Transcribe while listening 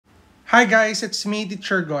Hi guys, it's me,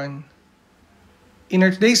 Teacher Gon. In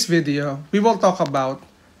our today's video, we will talk about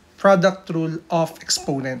product rule of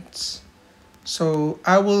exponents. So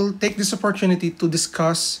I will take this opportunity to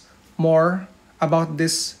discuss more about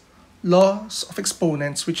this laws of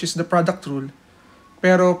exponents, which is the product rule.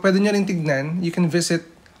 Pero pwede nyo rin tignan, you can visit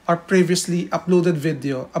our previously uploaded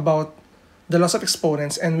video about the laws of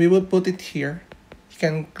exponents and we will put it here. You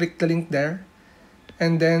can click the link there.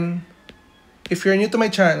 And then, if you're new to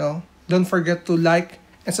my channel, don't forget to like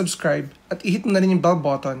and subscribe at i-hit mo na rin yung bell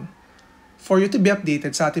button for you to be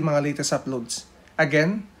updated sa ating mga latest uploads.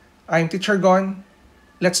 Again, I'm Teacher Gon.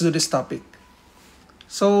 Let's do this topic.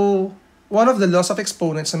 So, one of the laws of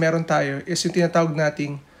exponents na meron tayo is yung tinatawag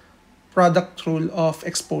nating product rule of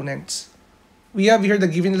exponents. We have here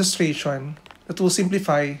the given illustration that will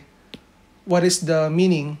simplify what is the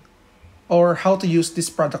meaning or how to use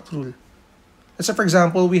this product rule. Let's say, for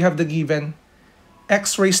example, we have the given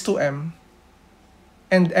x raised to m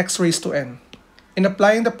and x raised to n. In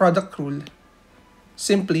applying the product rule,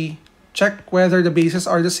 simply check whether the bases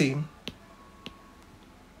are the same.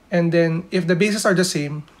 And then, if the bases are the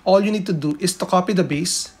same, all you need to do is to copy the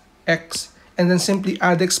base, x, and then simply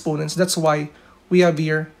add the exponents. That's why we have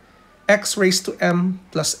here x raised to m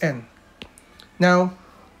plus n. Now,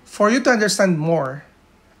 for you to understand more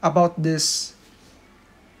about this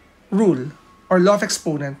rule or law of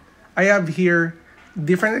exponent, I have here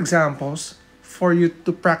different examples for you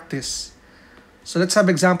to practice. So let's have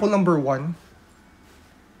example number 1.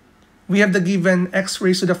 We have the given x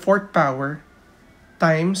raised to the 4th power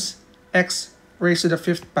times x raised to the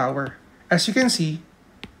 5th power. As you can see,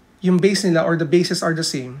 yung base nila or the bases are the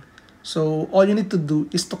same. So all you need to do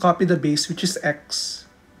is to copy the base, which is x,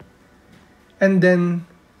 and then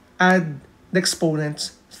add the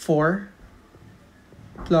exponents 4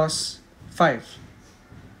 plus 5.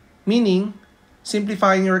 Meaning,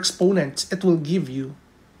 simplifying your exponents, it will give you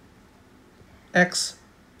x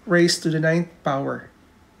raised to the 9th power.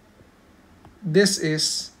 This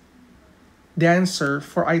is the answer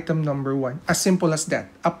for item number 1. As simple as that,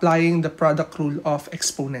 applying the product rule of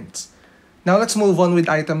exponents. Now let's move on with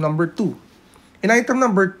item number 2. In item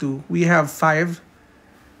number 2, we have 5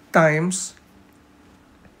 times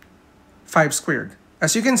 5 squared.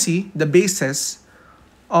 As you can see, the bases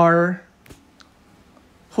are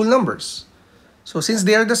whole numbers. So since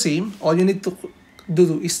they are the same, all you need to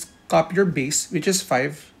do is copy your base, which is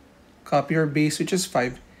 5, copy your base, which is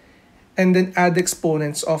 5, and then add the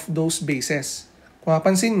exponents of those bases. Kung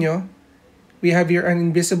mapansin nyo, we have here an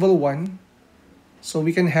invisible 1. So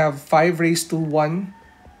we can have 5 raised to 1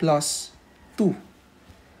 plus 2.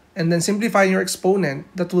 And then simplifying your exponent,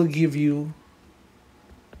 that will give you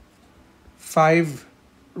 5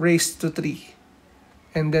 raised to 3.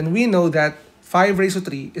 And then we know that 5 raised to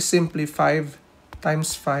 3 is simply 5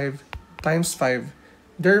 times 5 times 5.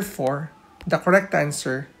 Therefore, the correct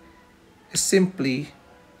answer is simply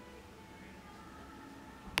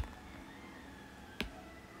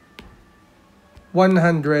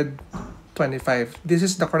 125. This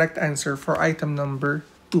is the correct answer for item number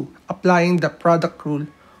 2, applying the product rule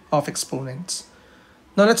of exponents.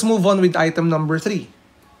 Now let's move on with item number 3.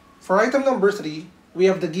 For item number 3, we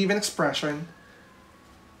have the given expression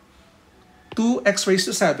 2x raised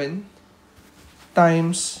to 7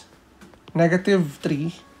 times negative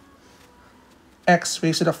 3 x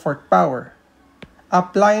raised to the 4th power.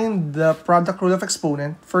 Applying the product rule of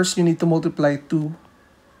exponent, first you need to multiply 2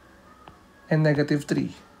 and negative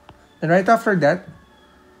 3. And right after that,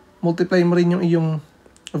 multiply mo rin yung iyong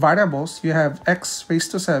variables. You have x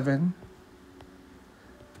raised to 7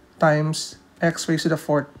 times x raised to the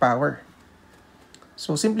 4th power.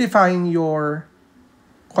 So simplifying your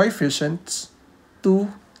coefficients, 2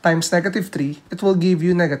 times negative 3, it will give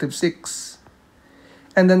you negative 6.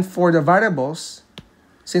 And then for the variables,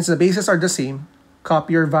 since the bases are the same,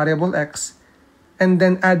 copy your variable x, and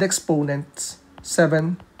then add exponents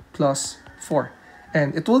 7 plus 4.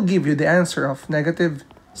 And it will give you the answer of negative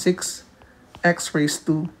 6 x raised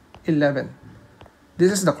to 11.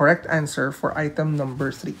 This is the correct answer for item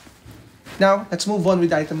number 3. Now, let's move on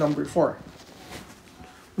with item number 4.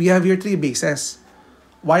 We have here 3 bases.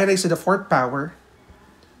 Y raised to the 4th power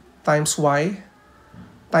times y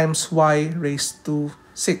raised to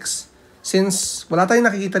 6. Since wala tayong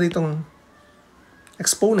nakikita ditong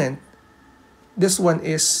exponent, this one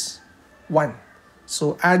is 1.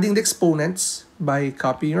 So adding the exponents by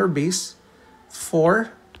copying your base,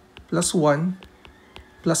 4 plus 1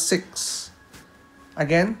 plus 6.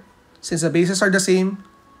 Again, since the bases are the same,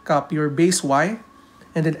 copy your base y,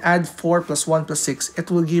 and then add 4 plus 1 plus 6.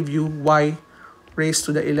 It will give you y raised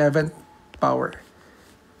to the 11th power.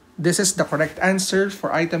 This is the correct answer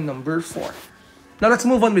for item number 4. Now let's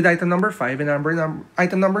move on with item number 5 and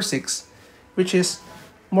item number 6, which is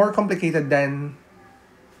more complicated than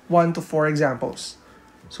 1 to 4 examples.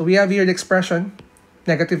 So we have here the expression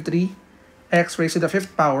negative 3 x raised to the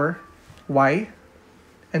 5th power y,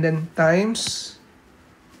 and then times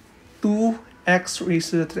 2x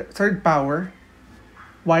raised to the 3rd power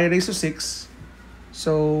y raised to 6.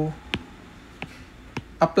 So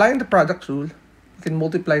applying the product rule, you can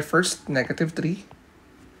multiply first negative 3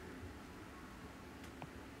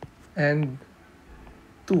 and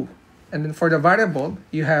 2. And then for the variable,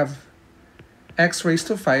 you have x raised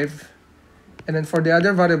to 5. And then for the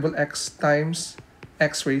other variable x times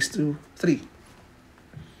x raised to 3.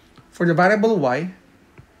 For the variable y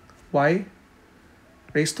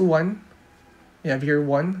raised to 1, you have here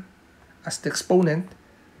 1 as the exponent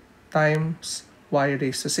times y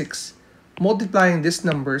raised to 6. Multiplying these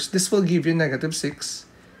numbers, this will give you negative 6.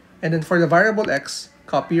 And then for the variable x,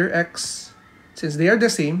 copy your x. Since they are the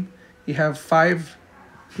same, you have 5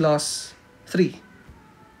 plus 3.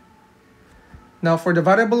 Now for the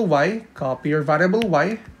variable y, copy your variable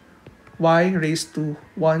y raised to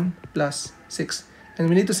 1 plus 6. And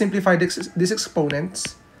we need to simplify these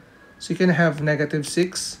exponents. So you can have negative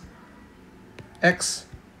 6 x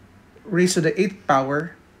raised to the 8th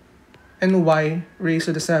power and y raised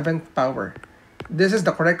to the 7th power. This is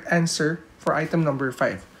the correct answer for item number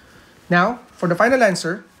 5. Now, for the final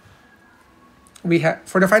answer,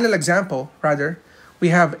 for the final example, we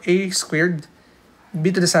have a squared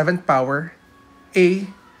b to the 7th power, a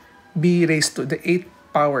b raised to the 8th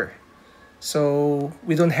power. So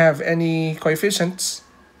we don't have any coefficients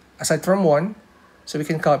aside from 1. So we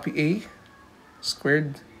can copy a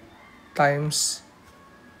squared times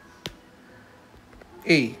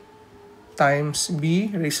a times b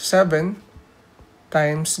raised to 7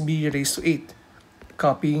 times b raised to 8.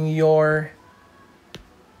 Copying your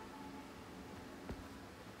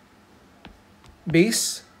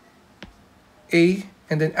base a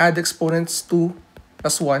and then add exponents 2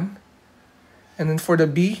 plus 1. And then for the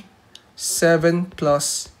b, 7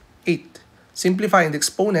 plus 8. Simplifying the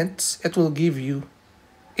exponents, it will give you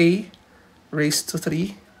a raised to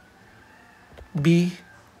 3, b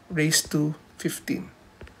raised to 15.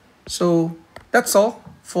 So that's all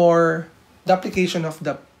for the application of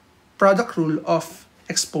the product rule of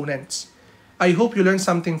exponents. I hope you learned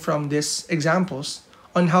something from these examples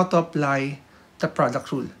on how to apply the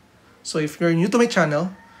product rule. So if you're new to my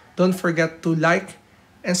channel, don't forget to like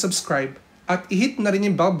and subscribe at i-hit na rin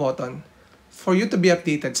yung bell button for you to be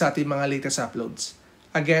updated sa ating mga latest uploads.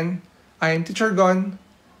 Again, I am Teacher Gon.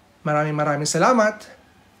 Maraming salamat.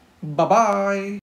 Bye-bye!